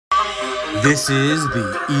This is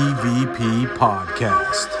the EVP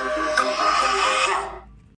Podcast.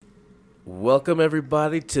 Welcome,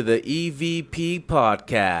 everybody, to the EVP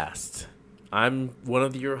Podcast. I'm one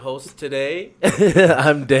of your hosts today.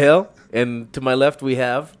 I'm Dale. And to my left, we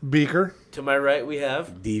have... Beaker. To my right, we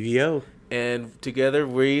have... DVO. And together,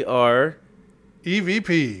 we are...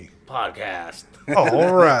 EVP Podcast.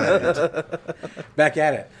 All right. Back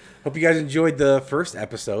at it. Hope you guys enjoyed the first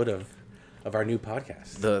episode of our new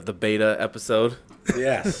podcast. The beta episode.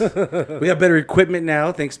 Yes. We have better equipment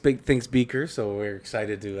now. Thanks Beaker. So we're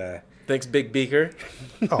excited to... Thanks, Big Beaker.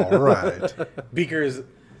 All right. Beaker is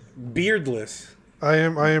beardless. I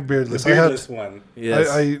am beardless. The beardless one. Yes.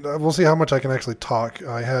 I we'll see how much I can actually talk.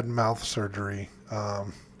 I had mouth surgery. I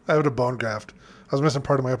had a bone graft. I was missing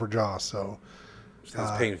part of my upper jaw, so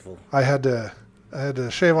Sounds painful. I had to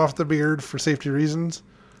shave off the beard for safety reasons,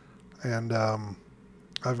 and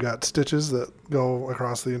I've got stitches that go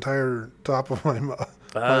across the entire top of my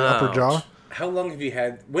upper jaw. How long have you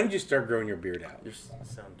had... When did you start growing your beard out? You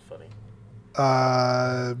sound funny.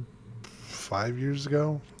 5 years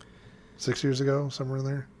ago, 6 years ago, somewhere in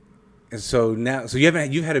there. And so now... So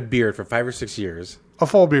you've had a beard for 5 or 6 years. A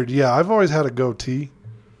full beard, yeah. I've always had a goatee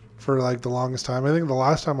for like the longest time. I think the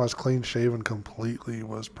last time I was clean shaven completely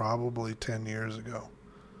was probably 10 years ago.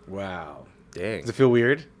 Wow. Dang. Does it feel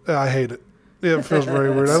weird? I hate it. Yeah, it feels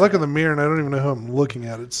very weird. I look in the mirror and I don't even know who I'm looking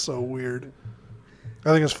at. It's so weird. I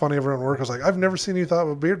think it's funny. Everyone at work was like, "I've never seen you without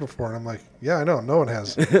a beard before," and I'm like, "Yeah, I know. No one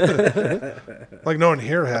has. Like no one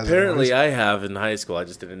here has." Apparently, I have in high school. I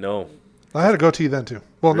just didn't know. I had a goatee then too.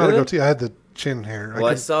 Well, not a Really? goatee. I had the chin hair. Well,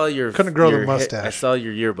 I saw your... couldn't grow the your mustache. I saw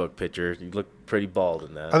your yearbook picture. You look pretty bald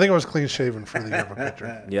in that. I think I was clean shaven for the yearbook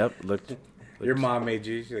picture. Yep. Looked... Your mom made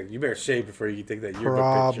you... She's like, you better shave before you take that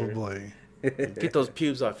yearbook picture. Probably. Get those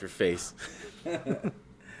pubes off your face.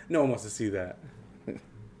 No one wants to see that.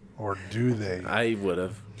 Or do they? I would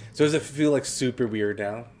have. So does it feel like super weird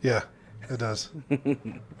now? Yeah, it does.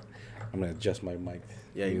 I'm gonna adjust my mic.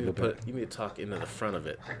 Yeah, you need to talk into the front of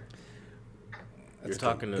it. You're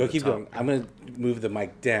talking to Go the keep top. going. I'm gonna move the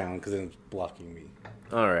mic down because then it's blocking me.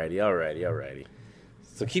 Alrighty.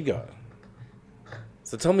 So keep going.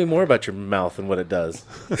 So tell me more about your mouth and what it does.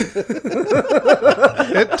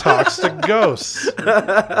 It talks to ghosts.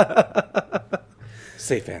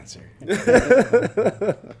 Safe answer.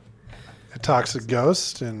 It talks to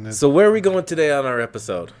ghosts, and it's So where are we going today on our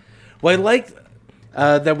episode? Well, I liked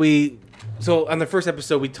that we. So on the first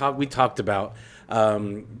episode, we talked about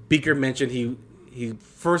Beaker mentioned he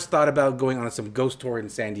first thought about going on some ghost tour in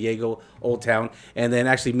San Diego, Old Town, and then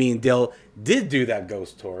actually me and Dale did do that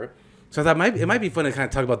ghost tour. So I thought it might be fun to kind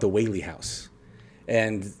of talk about the Whaley House,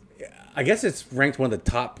 and I guess it's ranked one of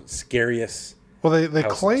the top scariest. well, they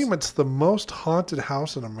houses. claim it's the most haunted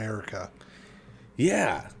house in America.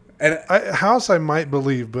 Yeah, and House I might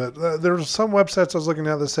believe, but there were some websites I was looking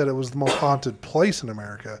at that said it was the most haunted place in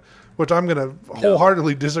America, which I'm going to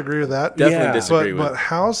wholeheartedly disagree with that. Definitely Yeah. disagree But with.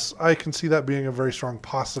 House, I can see that being a very strong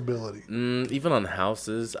possibility. Even on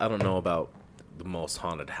houses, I don't know about the most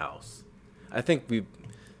haunted house. I think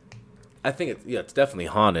it's definitely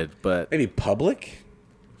haunted, but maybe public.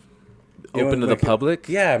 You know, open to the like- public.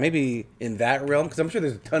 Yeah, maybe in that realm, because I'm sure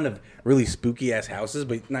there's a ton of really spooky ass houses,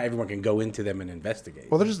 but not everyone can go into them and investigate.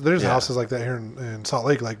 Well, there's houses like that here in Salt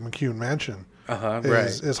Lake, like McCune Mansion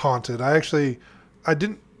is haunted. I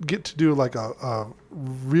didn't get to do like a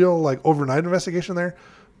real like overnight investigation there,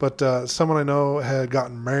 but someone I know had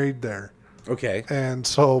gotten married there. Okay. And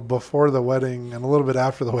so before the wedding and a little bit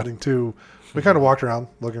after the wedding too, we kind of walked around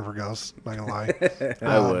looking for ghosts. Not gonna lie,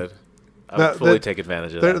 I would fully take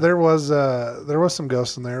advantage of that. there was some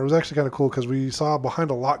ghosts in there. It was actually kind of cool because we saw behind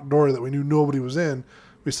a locked door that we knew nobody was in.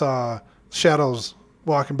 We saw shadows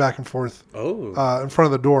walking back and forth Oh. in front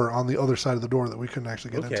of the door on the other side of the door that we couldn't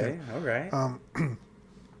actually get Okay. into. All right.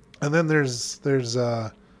 And then there's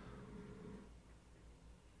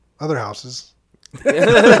other houses.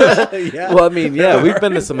 Yeah. Well, I mean, yeah, we've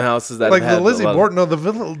been to some houses that Like have had the Lizzie a lot of- Borden, no,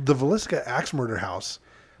 the Villisca axe murder house.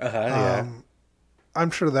 Yeah. I'm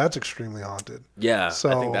sure that's extremely haunted. Yeah, I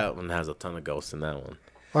So- think that one has a ton of ghosts in that one.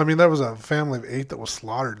 I mean, there was a family of 8 that was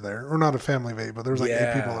slaughtered there, or not a family of 8, but there was like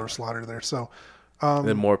 8 people Yeah. that were slaughtered there. So, And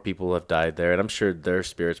then more people have died there, and I'm sure their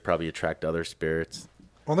spirits probably attract other spirits.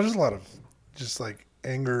 well, there's a lot of just like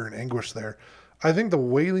anger and anguish there. I think the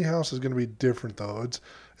Whaley house is going to be different though.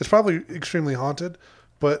 It's probably extremely haunted,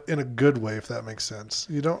 but in a good way, if that makes sense.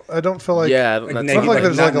 I don't feel like Yeah, Like that's, I feel like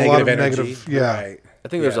there's not like a lot of energy. negative. Yeah. Right. I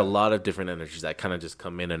think there's Yeah. a lot of different energies that kind of just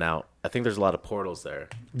come in and out. I think there's a lot of portals there.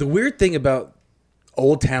 The weird thing about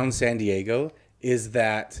Old Town San Diego is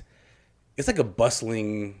that it's like a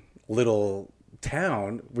bustling little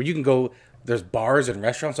town where you can go there's bars and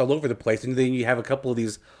restaurants all over the place, and then you have a couple of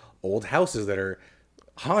these old houses that are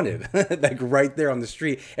haunted, like right there on the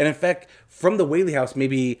street. And in fact, from the Whaley House,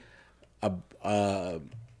 maybe a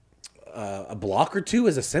block or two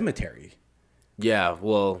is a cemetery. Yeah,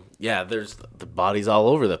 well, yeah, there's the bodies all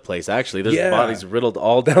over the place. Actually, there's bodies riddled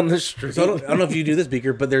all down the street. So I don't know if you do this,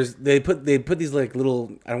 Beaker, but they put these like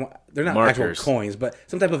little, they're not markers. Actual coins, but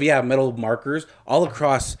some type of metal markers all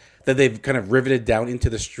across that they've kind of riveted down into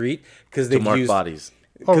the street because they've mark used bodies.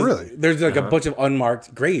 Oh, really? There's like a bunch of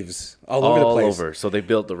unmarked graves all over the place. All over. So they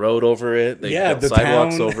built the road over it. They built the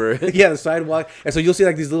sidewalks town, over it. Yeah, the sidewalk. And so you'll see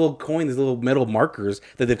like these little coins, these little metal markers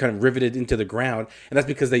that they've kind of riveted into the ground, and that's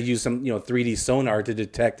because they use some 3D sonar to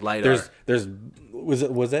detect LiDAR. There's was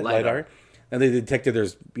it LiDAR? And they detected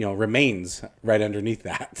there's remains right underneath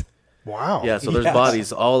that. Wow. Yeah, so there's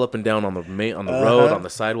bodies all up and down on the road, on the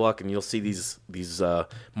sidewalk, and you'll see these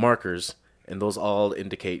markers, and those all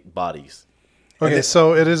indicate bodies. Okay,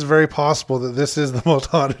 so it is very possible that this is the most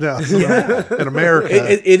haunted house in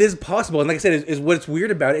America. It is possible, and like I said, is what's weird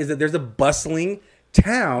about it is that there's a bustling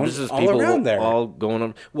town all around there, all going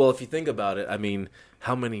on. Well, if you think about it, I mean,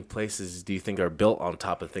 how many places do you think are built on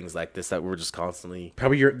top of things like this that we're just constantly?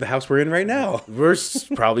 Probably the house we're in right now. We're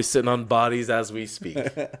probably sitting on bodies as we speak,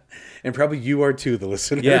 and probably you are too, the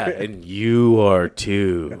listener. Yeah, and you are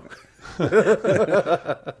too.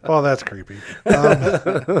 Well, that's creepy.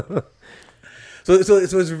 So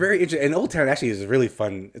it's very interesting. And Old Town actually is really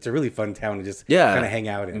fun. It's a really fun town to just kind of hang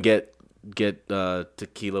out in. And get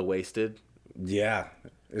tequila wasted. Yeah,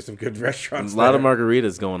 there's some good restaurants. A lot of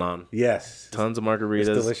margaritas going on. Yes, tons of margaritas.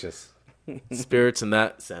 It's delicious. Spirits in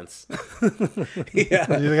that sense.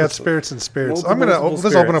 Yeah, you got spirits and spirits.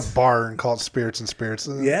 Let's open a bar and call it Spirits and Spirits.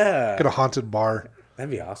 Yeah, get a haunted bar. That'd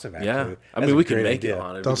be awesome. Actually. Yeah, I mean we can make it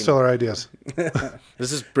haunted. Don't steal our ideas. Let's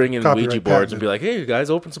just bring in Ouija boards and be like, "Hey, you guys,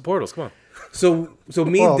 open some portals. Come on." So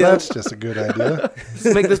me and Del, that's just a good idea.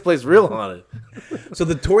 Let's make this place real haunted. So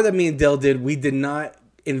the tour that me and Del did, we did not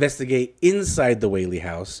investigate inside the Whaley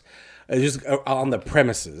House, just on the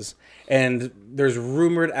premises. And there's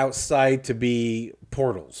rumored outside to be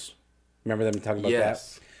portals. Remember them talking about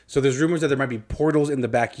that? So there's rumors that there might be portals in the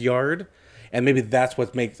backyard, and maybe that's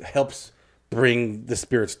what helps bring the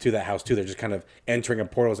spirits to that house too. They're just kind of entering a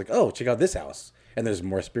portal. It's like, oh, check out this house, and there's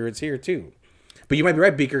more spirits here too. But you might be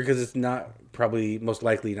right, Beaker, because it's most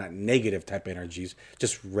likely not negative type energies,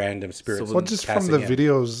 just random spirits. Well, just from the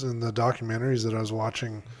videos and the documentaries that I was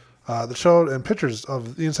watching, that showed and pictures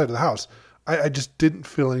of the inside of the house, I just didn't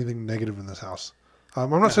feel anything negative in this house. I'm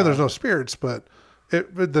not saying there's no spirits, but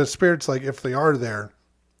the spirits, like if they are there,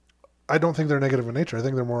 I don't think they're negative in nature. I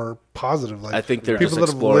think they're more positive. Like I think they're people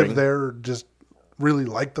just that have lived there just really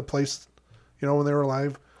like the place, when they were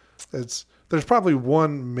alive. There's probably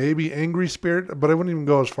one maybe angry spirit, but I wouldn't even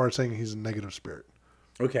go as far as saying he's a negative spirit.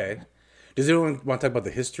 Okay. Does anyone want to talk about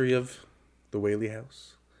the history of the Whaley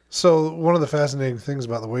House? So one of the fascinating things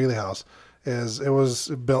about the Whaley House is it was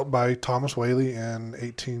built by Thomas Whaley in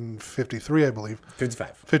 1853, I believe.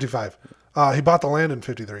 55. He bought the land in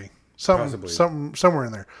 53. Somewhere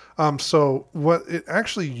in there. So what it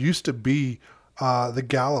actually used to be, the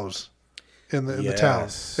gallows in the town.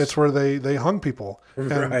 It's where they hung people.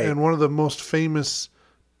 And one of the most famous,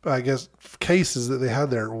 I guess, cases that they had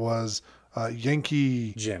there was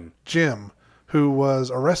Yankee Jim, who was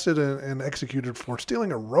arrested and executed for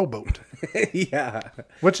stealing a rowboat. Yeah.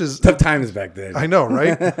 Which is tough times back then. I know,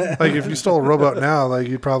 right? Like if you stole a rowboat now, like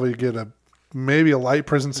you'd probably get maybe a light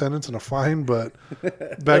prison sentence and a fine, but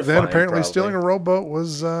back then apparently stealing a rowboat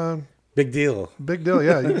was big deal. Big deal,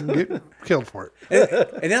 yeah. You can get killed for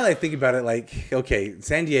it. And now that I think about it, like, okay,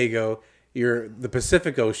 San Diego, you're the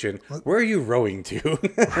Pacific Ocean. Where are you rowing to?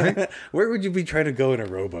 Right? Where would you be trying to go in a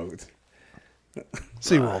rowboat?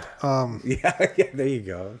 SeaWorld. Yeah, there you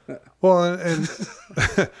go. Well, and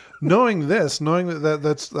knowing that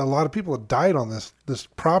that's a lot of people have died on this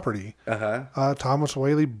property. Thomas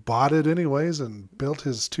Whaley bought it anyways and built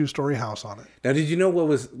his 2-story house on it. Now, did you know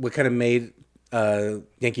what kind of made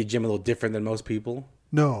Yankee Jim a little different than most people?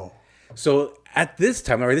 No. So at this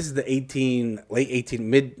time, this is the mid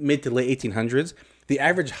to late 1800s. The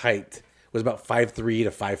average height was about 5'3"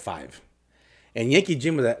 to 5'5", and Yankee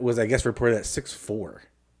Jim was I guess reported at 6'4".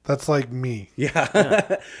 That's like me.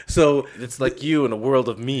 Yeah. So it's like you in a world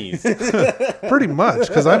of me's. Pretty much,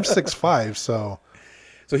 because I'm 6'5", so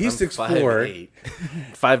he's 6'4",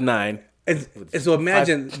 5'9". And so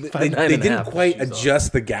imagine they didn't quite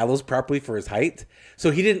adjust the gallows properly for his height.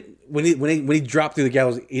 So he didn't when he dropped through the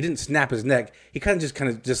gallows, he didn't snap his neck. He kind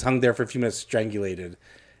of just hung there for a few minutes, strangulated,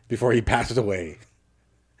 before he passed away.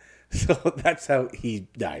 So that's how he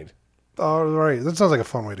died. All right. That sounds like a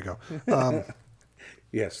fun way to go.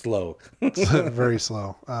 Yeah, slow. Very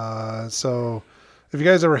slow. So if you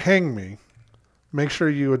guys ever hang me, make sure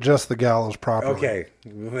you adjust the gallows properly. Okay.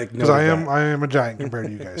 Because I am a giant compared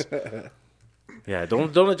to you guys. Yeah,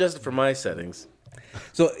 don't adjust it for my settings.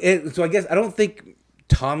 So I guess I don't think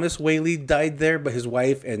Thomas Whaley died there, but his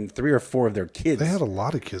wife and 3 or 4 of their kids. They had a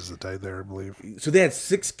lot of kids that died there, I believe. So they had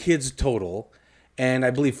 6 kids total, and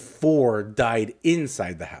I believe 4 died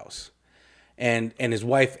inside the house. And his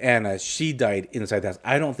wife Anna, she died inside the house.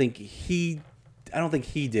 I don't think he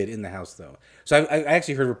did in the house though. So I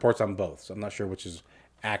actually heard reports on both. So I'm not sure which is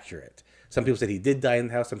accurate. Some people said he did die in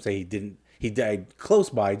the house. Some say he didn't. He died close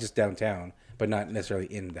by, just downtown, but not necessarily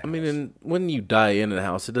in the house. I mean, when you die in a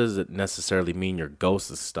house, it doesn't necessarily mean your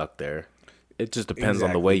ghost is stuck there. It just depends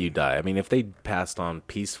on the way you die. I mean, if they passed on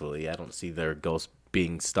peacefully, I don't see their ghost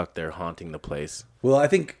being stuck there haunting the place. Well, I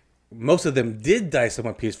think most of them did die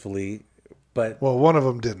somewhat peacefully, but Well, one of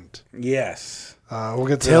them didn't. yes. We'll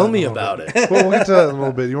get to Tell that me in a little about bit. it. Well, we'll get to that in a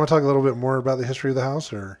little bit. You want to talk a little bit more about the history of the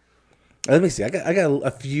house, or? Let me see. I got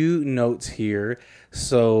a few notes here.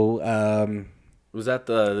 So Was that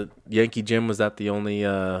the Yankee Jim? Was that the only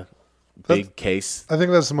big case? I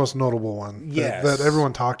think that's the most notable one. Yes. That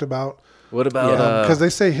everyone talked about. What about Because they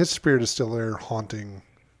say his spirit is still there haunting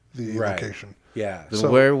the Right. location. yeah.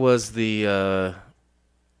 So- where was the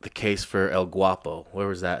case for El Guapo? Where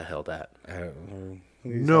was that held at? I don't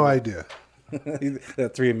No idea. know.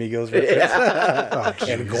 The Three Amigos reference. Oh,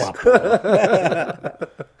 And jeez. Guapo.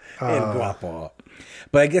 And Guapo.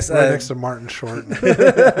 But I guess Right next to Martin Short.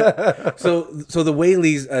 so the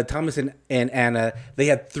Whaleys, Thomas and Anna, they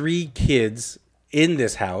had 3 kids in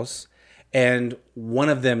this house, and one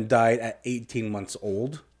of them died at 18 months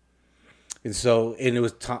old. And it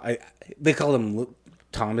was they call him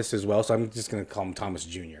Thomas as well, so I'm just going to call him Thomas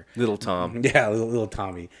Jr. Little Tom. Yeah, little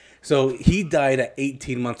Tommy. So he died at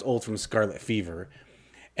 18 months old from scarlet fever,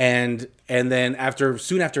 and then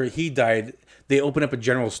soon after he died, they opened up a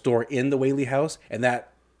general store in the Whaley house, and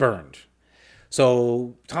that burned.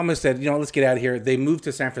 So Thomas said, let's get out of here. They moved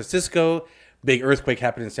to San Francisco. Big earthquake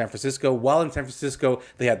happened in San Francisco. While in San Francisco,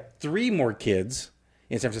 they had 3 more kids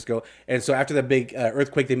in San Francisco, and so after that big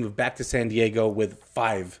earthquake, they moved back to San Diego with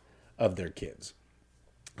 5 of their kids.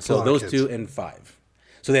 So those 2 and 5.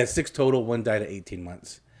 So they had 6 total. One died at 18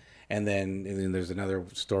 months. And then there's another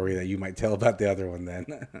story that you might tell about the other one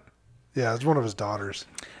then. Yeah, it's one of his daughters.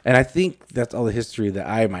 And I think that's all the history that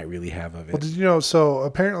I might really have of it. Well, did you know? So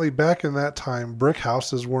apparently, back in that time, brick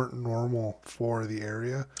houses weren't normal for the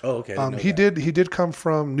area. Oh, okay. I didn't know He that. did come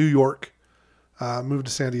from New York, moved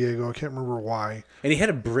to San Diego. I can't remember why. And he had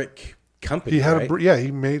a brick company. He had right?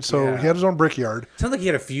 he made he Yeah. had his own brickyard. Sounds like he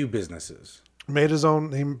had a few businesses. Made his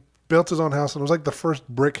own. He built his own house, and it was like the first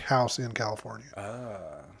brick house in California.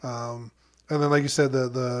 And then, like you said,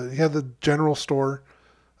 he had the general store.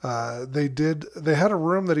 They had a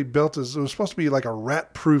room that he built it was supposed to be like a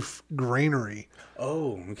rat-proof granary,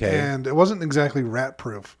 Oh, okay. and it wasn't exactly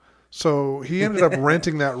rat-proof. So he ended up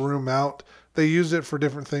renting that room out. They used it for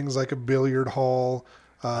different things like a billiard hall.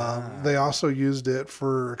 They also used it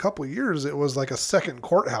for a couple of years. It was like a second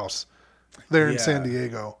courthouse there in San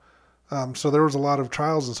Diego. So there was a lot of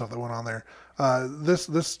trials and stuff that went on there.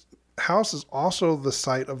 This house is also the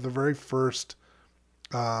site of the very first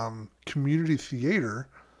community theater.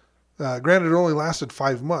 Granted, it only lasted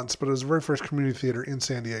 5 months, but it was the very first community theater in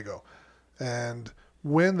San Diego. And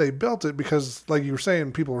when they built it, because like you were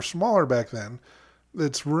saying, people were smaller back then,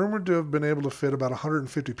 it's rumored to have been able to fit about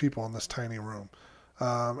 150 people in this tiny room.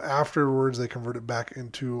 Afterwards, they converted it back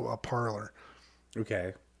into a parlor.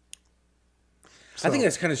 Okay. So, I think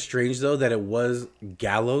that's kind of strange, though, that it was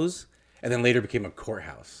gallows and then later became a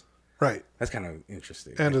courthouse. right. That's kind of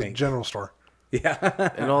interesting. And I a think. general store.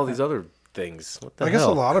 Yeah. And all these other things. What the I hell? guess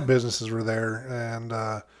a lot of businesses were there, and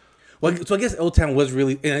Well, so I guess Old Town was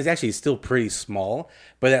really, and it's actually still pretty small,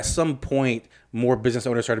 but at some point, more business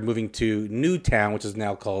owners started moving to Newtown, which is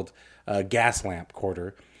now called Gaslamp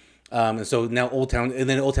Quarter. And so now Old Town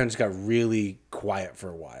just got really quiet for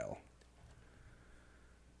a while.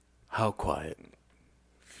 How quiet?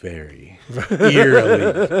 Very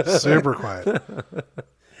eerily. super quiet.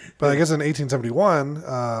 But I guess in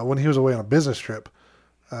 1871, when he was away on a business trip,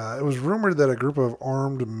 it was rumored that a group of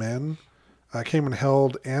armed men came and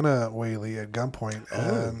held Anna Whaley at gunpoint,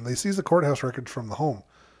 and they seized the courthouse records from the home.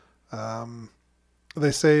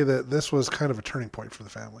 They say that this was kind of a turning point for the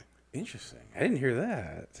family. Interesting. I didn't hear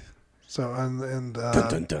that. So and Dun,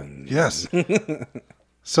 dun, dun. yes.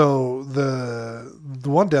 So the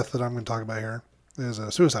one death that I'm going to talk about here is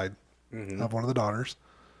a suicide of one of the daughters.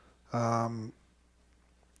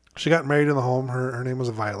 She got married in the home. Her name was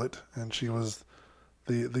Violet, and she was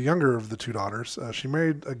the younger of the two daughters. She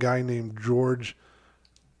married a guy named George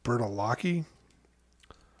Bertolacchi.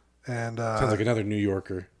 And sounds like another New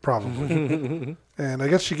Yorker. Probably. And I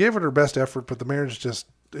guess she gave it her best effort, but the marriage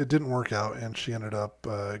it didn't work out, and she ended up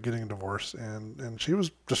getting a divorce, and she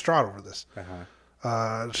was distraught over this.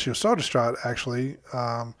 She was so distraught, actually,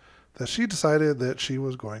 that she decided that she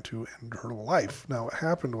was going to end her life. Now, what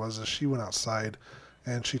happened was that she went outside,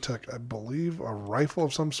 and she took, I believe, a rifle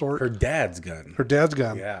of some sort. Her dad's gun.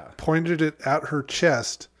 Yeah. Pointed it at her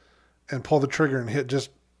chest and pulled the trigger and hit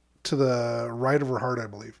just to the right of her heart, I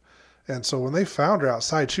believe. And so when they found her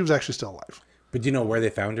outside, she was actually still alive. But do you know where they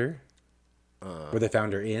found her? Where they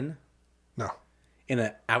found her in? No. In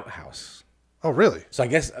an outhouse. Oh, really? So I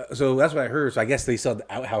guess so. That's what I heard. So I guess they saw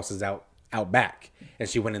the outhouses out back, and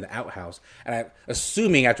she went in the outhouse. And I'm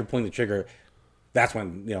assuming after pulling the trigger, that's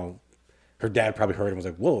when her dad probably heard and was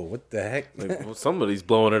like, "Whoa, what the heck?" Like, well, somebody's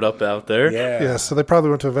blowing it up out there. Yeah. So they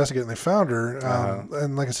probably went to investigate, and they found her.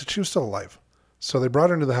 And like I said, she was still alive. So they brought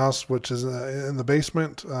her into the house, which is in the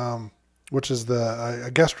basement, which is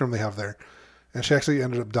a guest room they have there. And she actually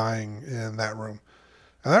ended up dying in that room.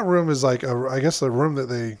 And that room is like, I guess the room that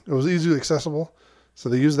it was easily accessible. So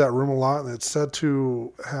they used that room a lot. And it's said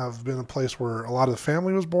to have been a place where a lot of the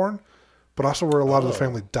family was born, but also where a lot of the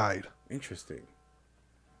family died. Interesting.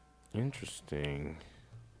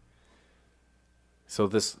 So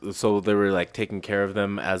they were like taking care of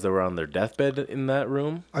them as they were on their deathbed in that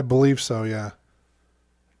room? I believe so, yeah.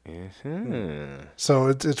 Mm-hmm. So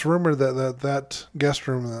it's rumored that guest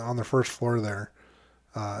room on the first floor there,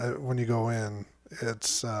 when you go in,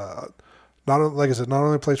 it's not, like I said, not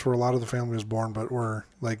only a place where a lot of the family was born, but where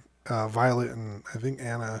like Violet and I think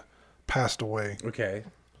Anna passed away. Okay.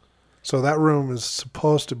 So that room is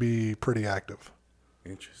supposed to be pretty active.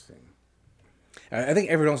 Interesting. I think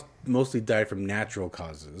everyone else mostly died from natural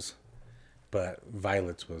causes, but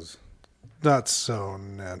Violet's was not so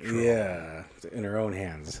natural. Yeah, in her own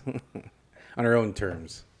hands, on her own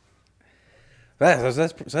terms.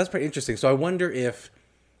 That's pretty interesting. So I wonder if,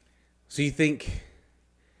 so you think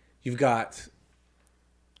you've got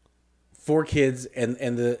 4 kids and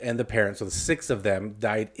the parents, so the 6 of them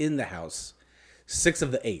died in the house. 6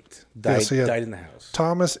 of the 8 died in the house.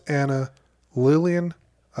 Thomas, Anna, Lillian,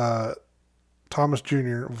 Thomas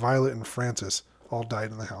Jr., Violet, and Francis all died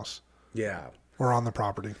in the house. Yeah. Or on the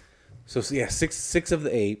property. So yeah, 6 of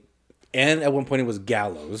the 8, and at one point it was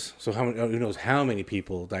gallows. So who knows how many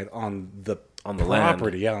people died on the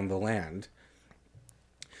property? Land. Yeah, on the land.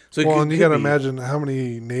 So and you got to imagine how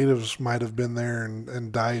many natives might have been there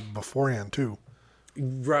and died beforehand too.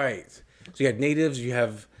 Right. So you had natives. You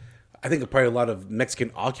have, I think, probably a lot of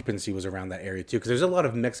Mexican occupancy was around that area too, because there's a lot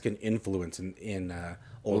of Mexican influence in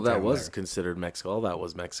Old Town. That was considered Mexico. All that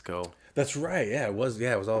was Mexico. That's right. Yeah, it was.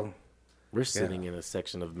 Yeah, it was all. We're sitting in a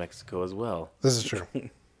section of Mexico as well. This is true.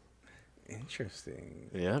 Interesting.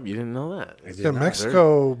 Yeah, you didn't know that. Yeah,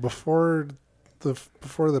 Mexico before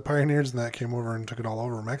the pioneers and that came over and took it all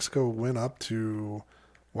over. Mexico went up to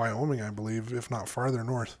Wyoming, I believe, if not farther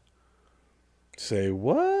north. Say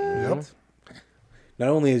what? Yep. Not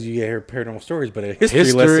only as you hear paranormal stories, but a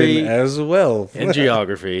history lesson as well. And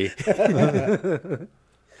geography.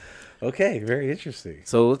 Okay, very interesting.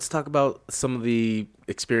 So let's talk about some of the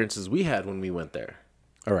experiences we had when we went there.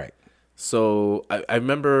 All right. So I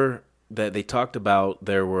remember that they talked about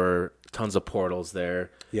there were tons of portals there.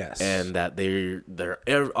 Yes. And that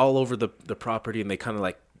they're all over the property, and they kind of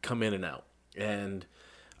like come in and out. And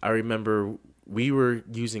I remember we were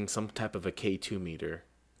using some type of a K2 meter.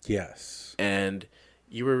 Yes. And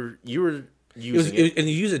you were using it. And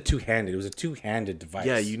you use it two-handed. It was a two-handed device.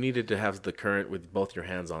 Yeah, you needed to have the current with both your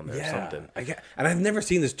hands on there or something. And I've never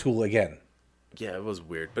seen this tool again. Yeah, it was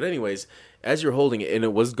weird. But anyways, as you're holding it, and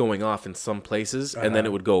it was going off in some places, and then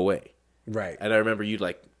it would go away. Right. And I remember you'd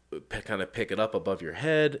like kind of pick it up above your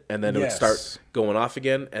head, and then it would start going off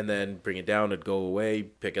again, and then bring it down, it'd go away,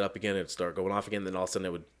 pick it up again, it'd start going off again, then all of a sudden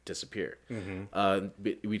it would disappear.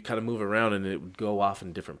 Mm-hmm. We'd kind of move around, and it would go off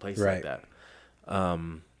in different places like that.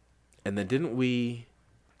 And then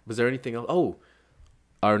was there anything else? Oh,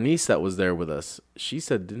 our niece that was there with us,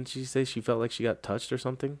 didn't she say she felt like she got touched or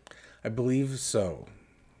something? I believe so.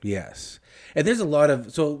 Yes. And there's a lot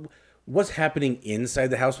of, so what's happening inside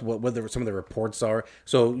the house, what some of the reports are.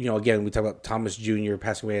 So, again, we talk about Thomas Jr.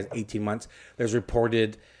 passing away at 18 months. There's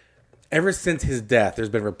reported, ever since his death, there's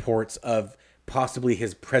been reports of possibly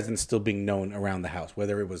his presence still being known around the house,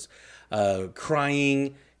 whether it was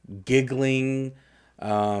crying, giggling,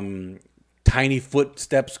 tiny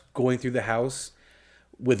footsteps going through the house.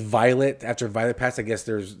 With Violet, after Violet passed, I guess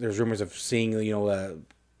there's rumors of seeing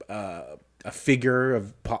a figure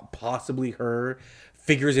of possibly her,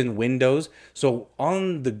 figures in windows. So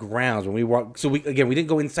on the grounds when we walk, we didn't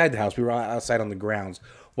go inside the house. We were outside on the grounds,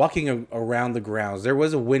 walking around the grounds. There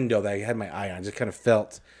was a window that I had my eye on. Just kind of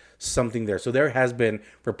felt something there. So there has been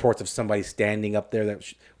reports of somebody standing up there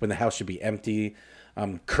when the house should be empty,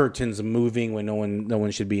 curtains moving when no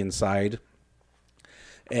one should be inside.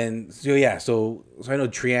 And so I know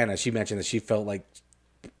Triana, she mentioned that she felt like,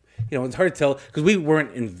 it's hard to tell because we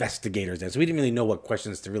weren't investigators then, so we didn't really know what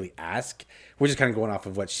questions to really ask. We're just kind of going off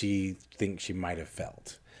of what she thinks she might have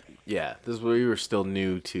felt. Yeah, this is where we were still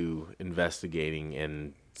new to investigating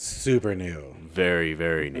and super new, very,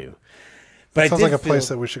 very new. But sounds like a place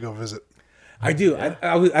that we should go visit. I do. Yeah.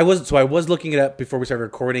 I was looking it up before we started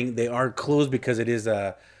recording. They are closed because it is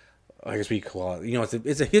I guess we call it,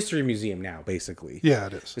 it's a history museum now, basically. Yeah,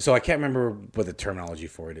 it is. So I can't remember what the terminology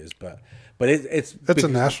for it is, but it's a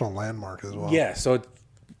national landmark as well. Yeah, so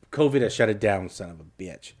COVID has shut it down, son of a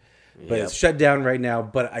bitch. But It's shut down right now.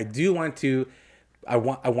 But I do want to, I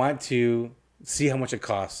want to see how much it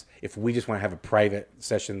costs if we just want to have a private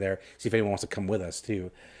session there. See if anyone wants to come with us too.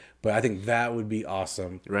 But I think that would be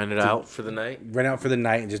awesome. Rent it out for the night. Rent out for the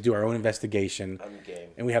night and just do our own investigation. I'm game.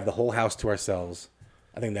 And we have the whole house to ourselves.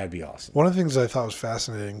 I think that'd be awesome. One of the things I thought was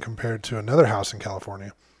fascinating compared to another house in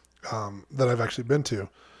California that I've actually been to,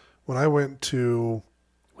 when I went to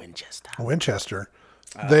Winchester,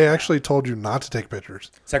 they actually told you not to take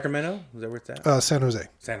pictures. Sacramento? Is that where it's at? San Jose.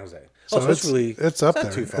 San Jose. So it's up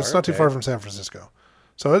there. It's not too far from San Francisco.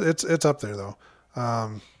 So it's up there though.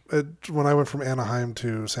 When I went from Anaheim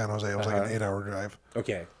to San Jose, it was like an 8-hour drive.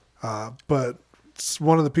 Okay. But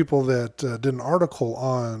one of the people that did an article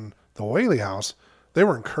on the Whaley House, they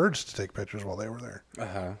were encouraged to take pictures while they were there.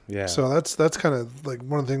 Yeah. So that's kind of like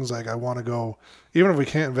one of the things, like I want to go, even if we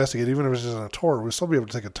can't investigate, even if it's just on a tour, we'll still be able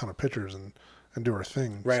to take a ton of pictures and do our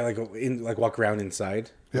thing. Right, like walk around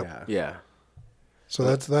inside. Yep. Yeah.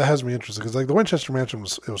 So that has me interested because like the Winchester Mansion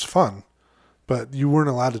was fun, but you weren't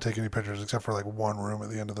allowed to take any pictures except for like one room at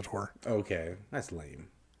the end of the tour. Okay, that's lame.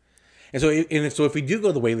 And so if we do go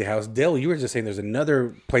to the Whaley House, Dale, you were just saying there's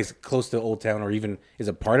another place close to Old Town, or even is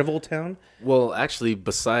it part of Old Town? Well, actually,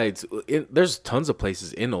 there's tons of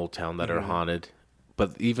places in Old Town that are haunted,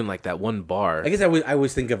 but even like that one bar. I guess I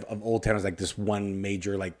always think of Old Town as like this one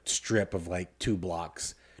major like strip of like 2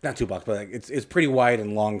 blocks. Not 2 blocks, but like it's pretty wide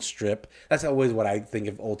and long strip. That's always what I think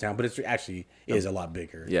of Old Town, but it actually is a lot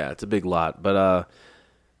bigger. Yeah, it's a big lot, but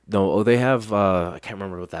no, they have, I can't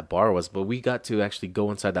remember what that bar was, but we got to actually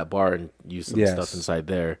go inside that bar and use some stuff inside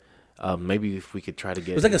there. Maybe if we could try to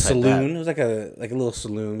get it was like a saloon. That. It was like a little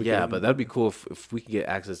saloon. But that'd be cool if we could get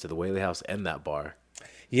access to the Whaley House and that bar.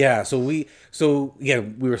 Yeah, so we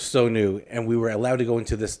were so new, and we were allowed to go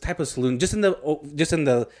into this type of saloon just in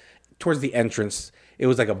the towards the entrance. It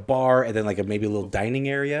was like a bar and then like maybe a little dining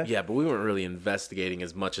area. Yeah, but we weren't really investigating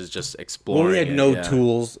as much as just exploring. Well, we had no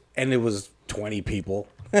tools, and it was 20 people.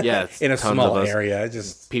 Yeah, in a small area.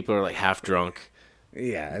 Just people are like half drunk.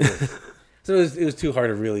 Yeah, so it was too hard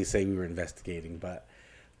to really say we were investigating, but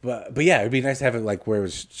yeah, it'd be nice to have it like where it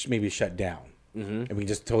was maybe shut down, and we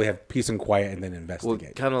just totally have peace and quiet and then investigate.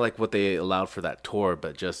 Well, kind of like what they allowed for that tour,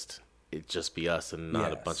 but it just be us and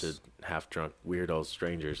not a bunch of half drunk weirdo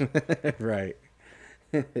strangers. Right.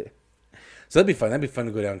 So that'd be fun. That'd be fun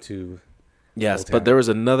to go down to. Yes, but there was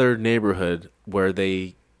another neighborhood where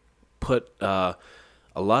they put a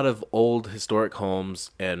lot of old historic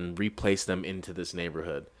homes and replaced them into this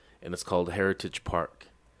neighborhood, and it's called Heritage Park.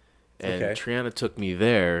 And Triana took me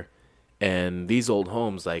there, and these old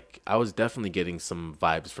homes, like I was definitely getting some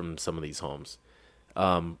vibes from some of these homes.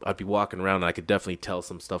 I'd be walking around, and I could definitely tell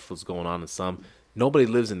some stuff was going on in some. Nobody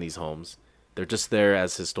lives in these homes. They're just there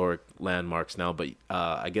as historic landmarks now, but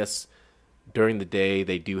I guess during the day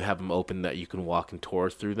they do have them open that you can walk and tour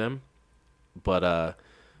through them. But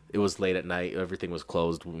it was late at night. Everything was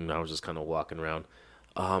closed, and I was just kind of walking around.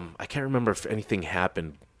 I can't remember if anything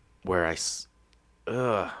happened where I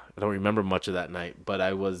don't remember much of that night, but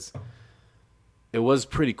it was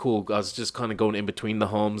pretty cool. I was just kind of going in between the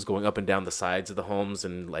homes, going up and down the sides of the homes,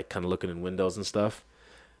 and like kind of looking in windows and stuff.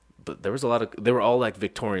 But there was they were all like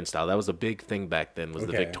Victorian style. That was a big thing back then, was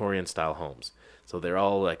the Victorian style homes. So they're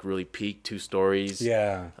all like really peaked, 2 stories.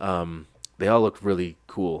 Yeah. They all look really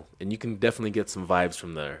cool, and you can definitely get some vibes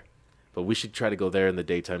from there. But we should try to go there in the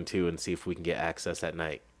daytime too and see if we can get access at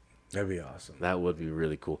night. That'd be awesome. That would be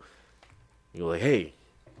really cool. You're like, hey,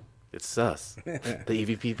 It's us, the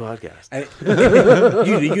EVP podcast.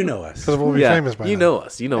 You know us. Because we'll be famous by now. know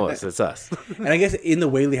us. You know us. It's us. And I guess in the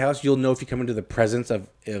Whaley house, you'll know if you come into the presence of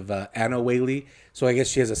Anna Whaley. So I guess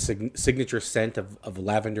she has a signature scent of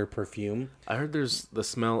lavender perfume. I heard there's the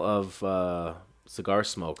smell of cigar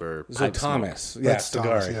smoke or So pipe Thomas, smoke. yeah, That's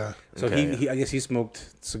cigar. Thomas, yeah. So Okay. he I guess he smoked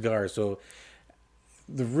cigars. So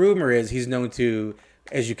the rumor is he's known to,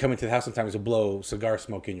 as you come into the house, sometimes he'll blow cigar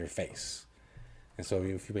smoke in your face. And so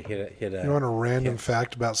if you hit a You want a random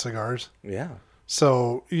fact about cigars? yeah.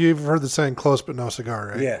 So you've heard the saying "close but no cigar,"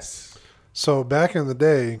 right? Yes. So back in the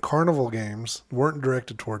day, carnival games weren't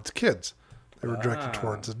directed towards kids; they were directed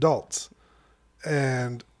towards adults.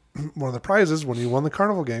 And one of the prizes when you won the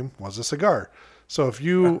carnival game was a cigar. So if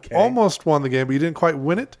you almost won the game but you didn't quite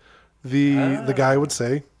win it, the guy would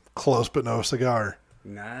say "close but no cigar."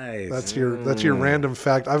 Nice. That's your random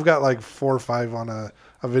fact. I've got like 4 or 5 on a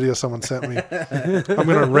video someone sent me. I'm going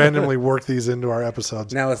to randomly work these into our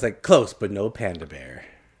episodes. Now it's like close but no panda bear.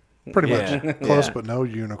 Pretty Yeah. much. Close Yeah. but no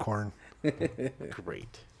unicorn.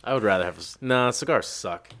 Great. I would rather have. Cigars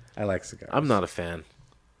suck. I like cigars. I'm not a fan.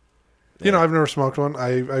 You know, I've never smoked one.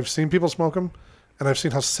 I've seen people smoke them, and I've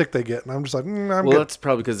seen how sick they get, and I'm just like, I'm Well, good. that's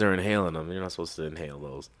probably because they're inhaling them. You're not supposed to inhale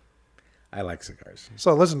those. I like cigars.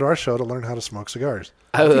 So listen to our show to learn how to smoke cigars.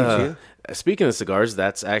 Speaking of cigars,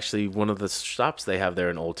 that's actually one of the shops they have there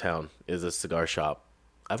in Old Town is a cigar shop.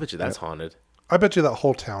 I bet you that's haunted. I bet you that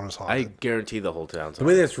whole town is I haunted. guarantee the whole town's The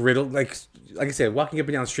way haunted. that's riddled, like I said, walking up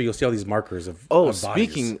and down the street, you'll see all these markers of Oh, of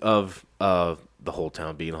speaking bodies. of the whole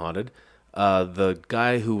town being haunted, the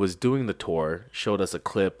guy who was doing the tour showed us a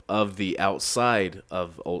clip of the outside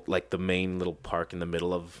of like the main little park in the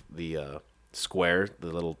middle of the square, the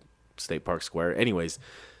little state park square. Anyways,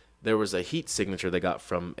 there was a heat signature they got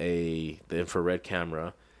from the infrared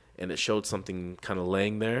camera, and it showed something kind of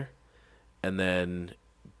laying there, and then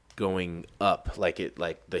going up, like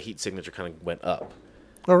the heat signature kind of went up.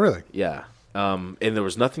 Oh, really? Yeah. And there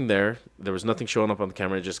was nothing there. There was nothing showing up on the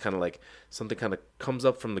camera. It just kind of like something kind of comes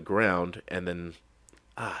up from the ground, and then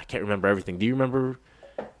I can't remember everything. Do you remember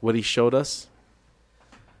what he showed us?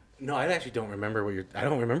 No, I actually don't remember what you're. I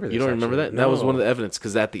don't remember this. You don't remember that? That was one of the evidence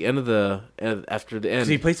because at the end of after the end,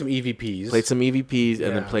 So he played some EVPs. played some EVPs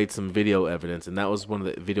and then Yeah. played some video evidence, and that was one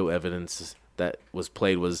of the video evidence that was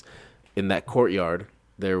played was in that courtyard.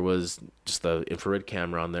 There was just the infrared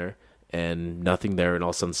camera on there and nothing there, and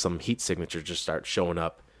all of a sudden some heat signature just started showing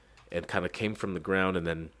up and kind of came from the ground and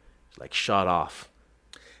then like shot off.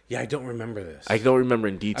 Yeah, I don't remember this. I don't remember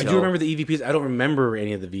in I detail. do remember the EVPs. I don't remember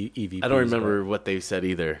any of the EVPs. I don't remember what they said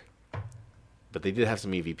either, but they did have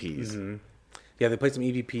some EVPs. but- Yeah, they played some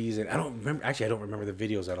EVPs, and I don't remember. Actually, I don't remember the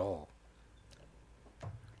videos at all.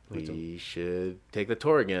 We should take the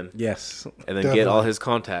tour again Yes. and then Definitely. get all his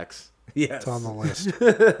contacts. Yes. It's on the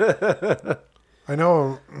list. I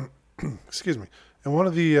know, excuse me. In one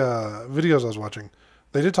of the videos I was watching,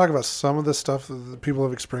 they did talk about some of the stuff that people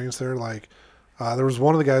have experienced there. Like, there was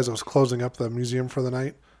one of the guys that was closing up the museum for the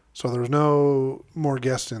night. So there was no more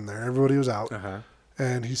guests in there. Everybody was out. Uh-huh.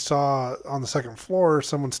 And he saw on the second floor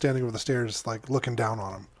someone standing over the stairs, like looking down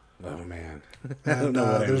on him. Oh man. And know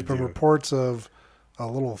what I there's would been do. reports of a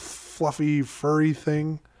little fluffy, furry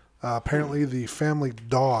thing. Apparently, the family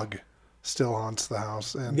dog still haunts the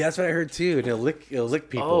house. And Yeah, that's what I heard too. And it'll lick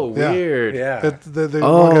people. Oh, Yeah. weird. yeah. the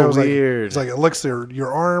Oh, one guy was weird. It's like it licks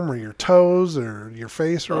your arm or your toes or your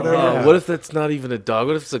face or whatever. Oh, what if that's not even a dog?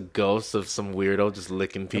 What if it's a ghost of some weirdo just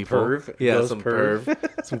licking people? perv? Yeah, Ghost some perv?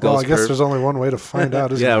 perv. Some Well, I ghost guess perv. there's only one way to find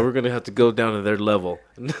out, isn't Yeah, there? we're gonna have to go down to their level.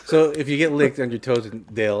 So if you get licked on your toes,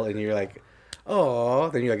 Dale, and you're like, "Oh,"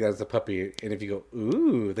 then you're like, "That's a puppy." And if you go,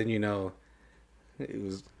 "Ooh," then you know it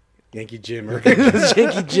was Yankee Jim or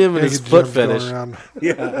Janky Jim and his Naked foot Jim's going fetish. around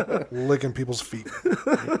yeah. licking people's feet.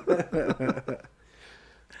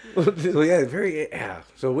 So yeah, very yeah.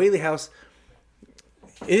 So Whaley House,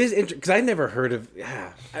 it is interesting because I never heard of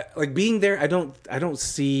like being there. I don't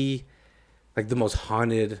see like the most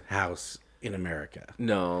haunted house in America.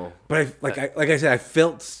 No, But like I said, I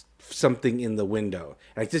felt something in the window,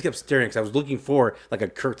 and I just kept staring because I was looking for like a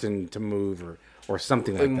curtain to move or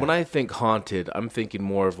something like and that. when I think haunted, I'm thinking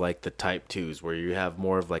more of like the type 2s where you have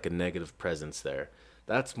more of like a negative presence there.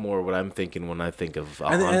 That's more what I'm thinking when I think of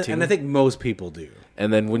haunting. and I think most people do.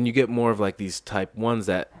 And then when you get more of like these type 1s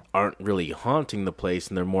that aren't really haunting the place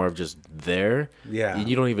and they're more of just there, Yeah.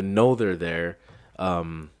 you don't even know they're there. I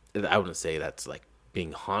wouldn't say that's like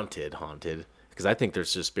being haunted, because I think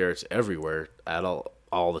there's just spirits everywhere at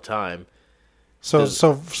all the time. So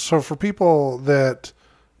for people that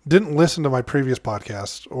didn't listen to my previous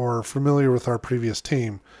podcast or familiar with our previous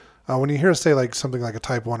team, when you hear us say like something like a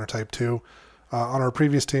type 1 or type 2, on our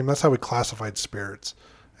previous team, that's how we classified spirits.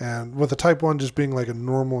 And with a type 1 just being like a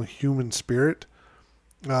normal human spirit,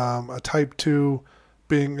 a type 2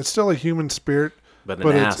 being, it's still a human spirit, but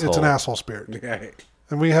it's an asshole spirit. Right.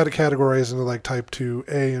 And we had it categorized into like type 2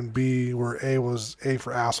 A and B, where A was A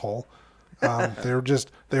for asshole.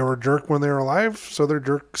 They were a jerk when they were alive, so they're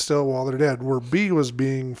jerk still while they're dead. Where B was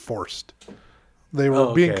being forced. They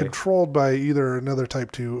were being controlled by either another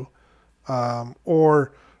type 2,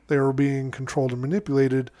 or they were being controlled and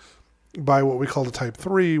manipulated by what we call a type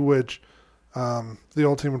 3, which the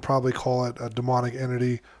old team would probably call it a demonic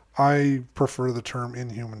entity. I prefer the term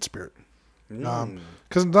inhuman spirit.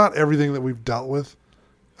 Because not everything that we've dealt with,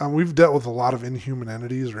 we've dealt with a lot of inhuman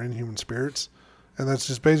entities or inhuman spirits, and that's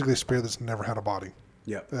just basically a spirit that's never had a body.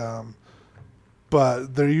 Yep.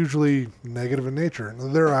 But they're usually negative in nature.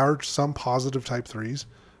 There are some positive type 3s,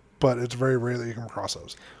 but it's very rare that you come across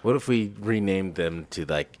those. What if we renamed them to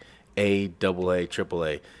like A, AA,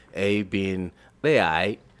 AAA? A being they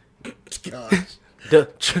aight.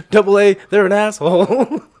 Double A, they're an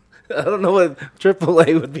asshole. I don't know what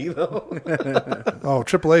AAA would be though. Oh,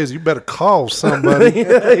 AAA is you better call somebody.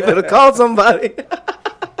 Yeah, you better call somebody.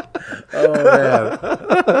 Oh man.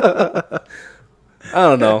 I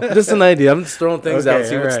don't know. Just an idea. I'm just throwing things out,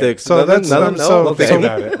 see what sticks. So Okay.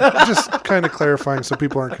 Just kind of clarifying so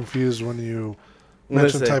people aren't confused when you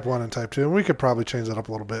mention type 1 and type 2, and we could probably change that up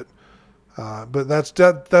a little bit. But that's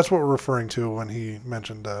what we're referring to when he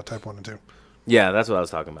mentioned type 1 and 2. Yeah, that's what I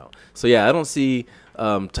was talking about. So yeah, I don't see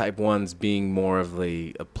type 1s being more of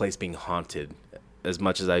a place being haunted as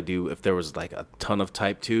much as I do if there was like a ton of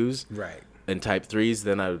type 2s. Right. And type 3s,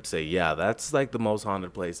 then I would say, yeah, that's like the most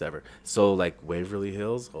haunted place ever. So like Waverly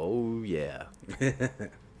Hills, oh yeah.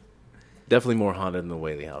 Definitely more haunted than the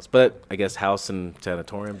Whaley House. But I guess house and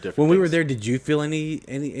sanatorium, different When things. we were there, did you feel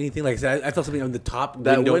anything? Like I felt something on the top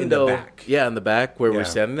that window in the back. Yeah, in the back where we're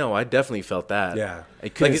standing. No, I definitely felt that. Yeah. I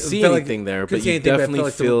couldn't see anything there, but you definitely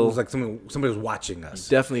feel... It was like somebody was watching us.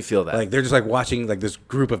 Definitely feel that. Like they're just like watching like this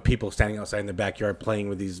group of people standing outside in the backyard playing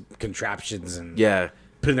with these contraptions and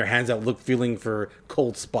putting their hands out, feeling for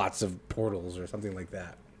cold spots of portals or something like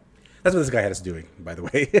that. That's what this guy had us doing, by the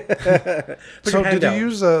way. So did you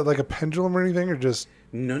use like a pendulum or anything, or just...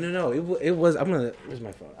 No. It was... Where's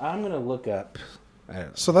my phone? I'm going to look up...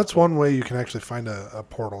 So that's one way you can actually find a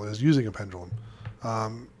portal, is using a pendulum.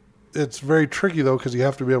 It's very tricky, though, because you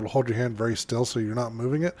have to be able to hold your hand very still so you're not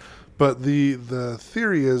moving it. But the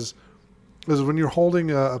theory is when you're holding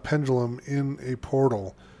a pendulum in a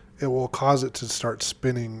portal, it will cause it to start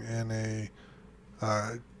spinning in a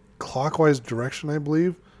clockwise direction, I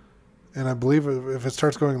believe. And I believe if it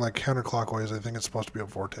starts going like counterclockwise, I think it's supposed to be a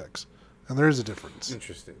vortex. And there is a difference.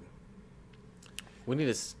 Interesting. We need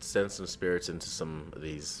to send some spirits into some of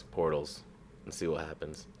these portals and see what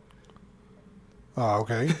happens.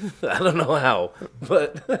 Okay. I don't know how,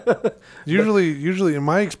 but... usually, in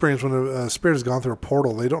my experience, when a spirit has gone through a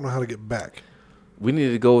portal, they don't know how to get back. We need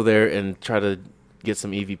to go there and try to get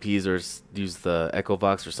some EVPs or use the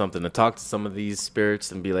Echovox or something to talk to some of these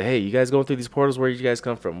spirits and be like, hey, you guys going through these portals? Where did you guys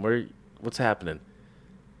come from? What's happening?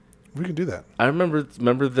 We can do that. I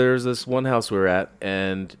remember there's this one house we were at,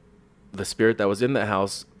 and the spirit that was in that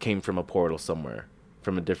house came from a portal somewhere,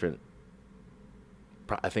 from a different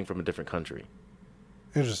country.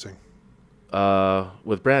 Interesting.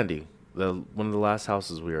 With Brandy, one of the last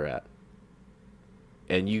houses we were at.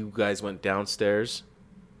 And you guys went downstairs,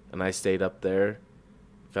 and I stayed up there,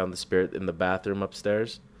 found the spirit in the bathroom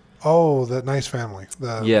upstairs. Oh, that nice family.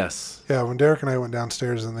 Yes. Yeah, when Derek and I went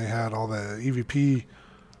downstairs and they had all the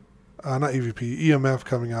EMF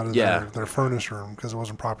coming out of their furnace room because it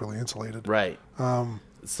wasn't properly insulated. Right.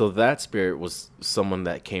 So that spirit was someone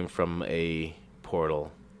that came from a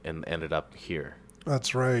portal and ended up here.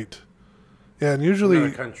 That's right. Yeah, and usually...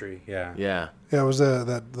 Another country, yeah. Yeah. Yeah, it was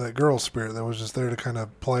that girl spirit that was just there to kind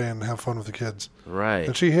of play and have fun with the kids. Right.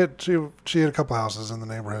 And she hit a couple houses in the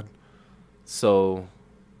neighborhood. So...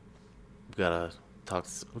 We gotta talk.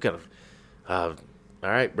 All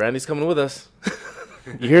right, Brandy's coming with us.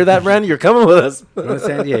 You hear that, Brandy? You're coming with us. We're going to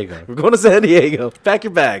San Diego. We're going to San Diego. Pack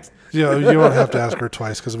your bags. You won't have to ask her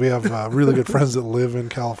twice because we have really good friends that live in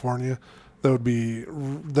California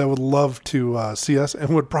that would love to see us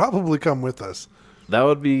and would probably come with us. That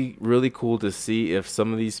would be really cool to see if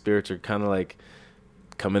some of these spirits are kind of like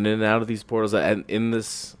coming in and out of these portals and on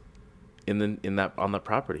that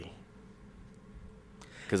property.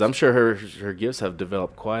 Because I'm sure her gifts have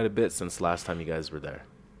developed quite a bit since last time you guys were there.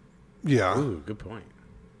 Yeah. Ooh, good point.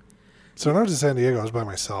 So when I was in San Diego, I was by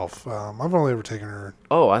myself. I've only ever taken her.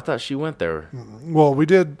 Oh, I thought she went there. Well, we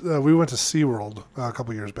did. We went to SeaWorld a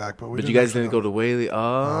couple years back, but you guys didn't go to Whaley. Oh,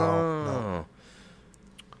 no.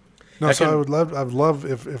 No, so I'd love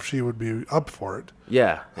if she would be up for it.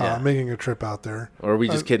 Yeah. Making a trip out there. Or we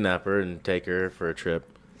just kidnap her and take her for a trip.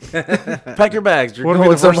 Pack your bags. You're What'll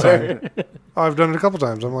going be the first somewhere. time? I've done it a couple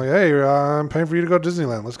times. I'm like, hey, I'm paying for you to go to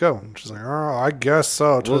Disneyland. Let's go. And she's like, oh, I guess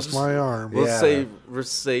so. Twist my arm. We'll say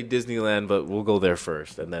Disneyland, but we'll go there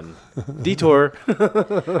first and then detour.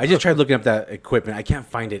 I just tried looking up that equipment. I can't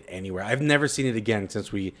find it anywhere. I've never seen it again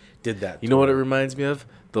since we did that. You know what it reminds me of?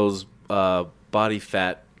 Those body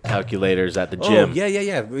fat calculators at the gym. Oh,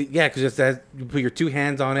 yeah. Because it says you put your two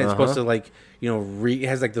hands on it. It's supposed to it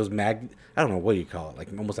has like those I don't know, what do you call it? Like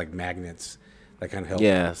almost like magnets that kind of help.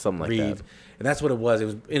 Yeah, something like read. that. And that's what it was.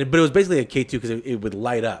 But it was basically a K2 because it would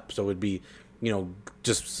light up. So it would be,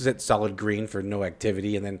 just sit solid green for no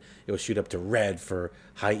activity, and then it would shoot up to red for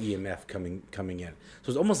high EMF coming in.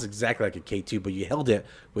 So it's almost exactly like a K2, but you held it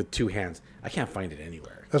with two hands. I can't find it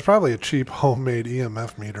anywhere. That's probably a cheap homemade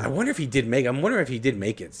EMF meter. I'm wondering if he did make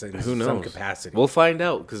it in Who knows? some capacity. We'll find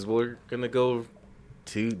out because we're gonna go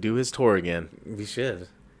to do his tour again. We should.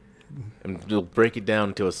 And we'll break it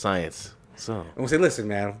down to a science. So And we'll say, listen,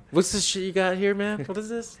 man, what's this shit you got here, man? What is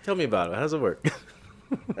this? Tell me about it. How does it work?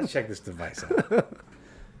 let's check this device out.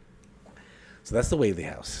 So that's the Whaley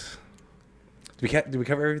House. Did we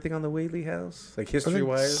cover everything on the Whaley House? Like I think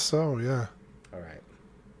history-wise? so, yeah. All right.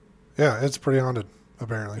 Yeah, it's pretty haunted,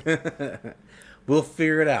 apparently. We'll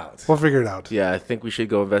figure it out. We'll figure it out. Yeah, I think we should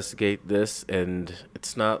go investigate this, and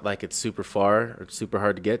it's not like it's super far or super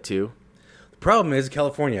hard to get to. The problem is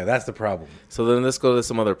California. That's the problem. So then let's go to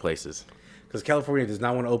some other places. Because California does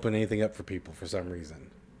not want to open anything up for people for some reason.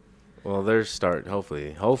 Well, they're starting.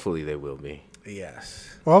 Hopefully they will be.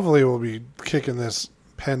 Yes. Well, hopefully we'll be kicking this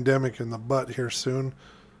pandemic in the butt here soon.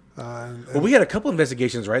 Well, we had a couple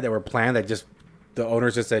investigations, right, that were planned that just the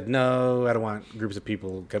owners just said, no, I don't want groups of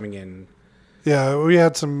people coming in. Yeah, we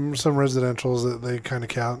had some residentials that they kind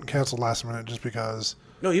of canceled last minute just because.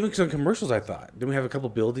 No, even some commercials, I thought. Didn't we have a couple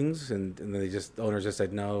buildings and then the owners just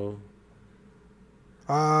said no?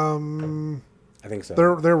 I think so.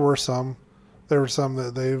 There were some. There were some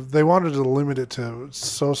that they wanted to limit it to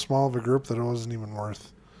so small of a group that it wasn't even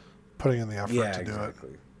worth putting in the effort to do it.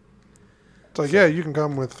 It's like, yeah, you can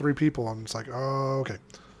come with 3 people, and it's like, oh, okay.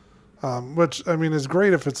 Which, I mean, is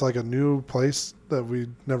great if it's like a new place that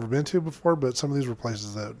we'd never been to before, but some of these were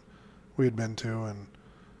places that we had been to, and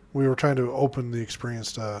we were trying to open the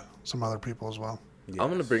experience to some other people as well. Yes. I'm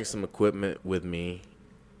going to bring some equipment with me,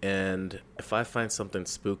 and if I find something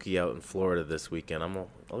spooky out in Florida this weekend,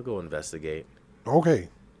 I'll go investigate. Okay.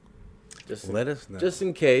 Just let us know. Just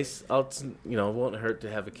in case. It won't hurt to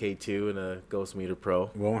have a K2 and a Ghost Meter Pro.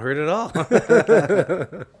 Won't hurt at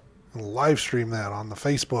all. Live stream that on the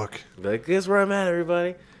Facebook. Like, guess where I'm at,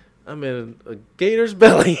 everybody? I'm in a gator's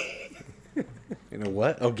belly. In a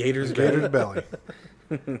what? Oh, gator's belly.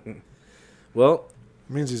 Well,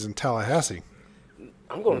 it means he's in Tallahassee.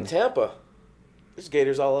 I'm going to Tampa. There's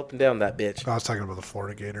gators all up and down that bitch. I was talking about the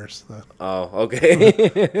Florida Gators. Oh, okay.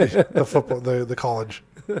 The football, the college.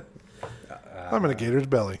 I'm in a gator's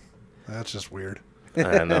belly. That's just weird.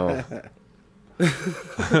 I know.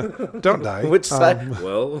 Don't die. Which side?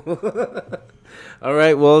 Well. All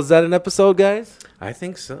right. Well, is that an episode, guys? I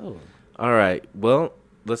think so. All right. Well,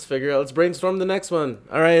 let's figure out. Let's brainstorm the next one.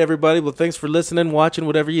 All right, everybody. Well, thanks for listening, watching,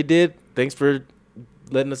 whatever you did. Thanks for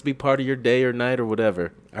letting us be part of your day or night or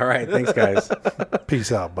whatever. All right. Thanks, guys.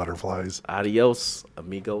 Peace out, butterflies. Adios,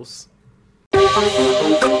 amigos.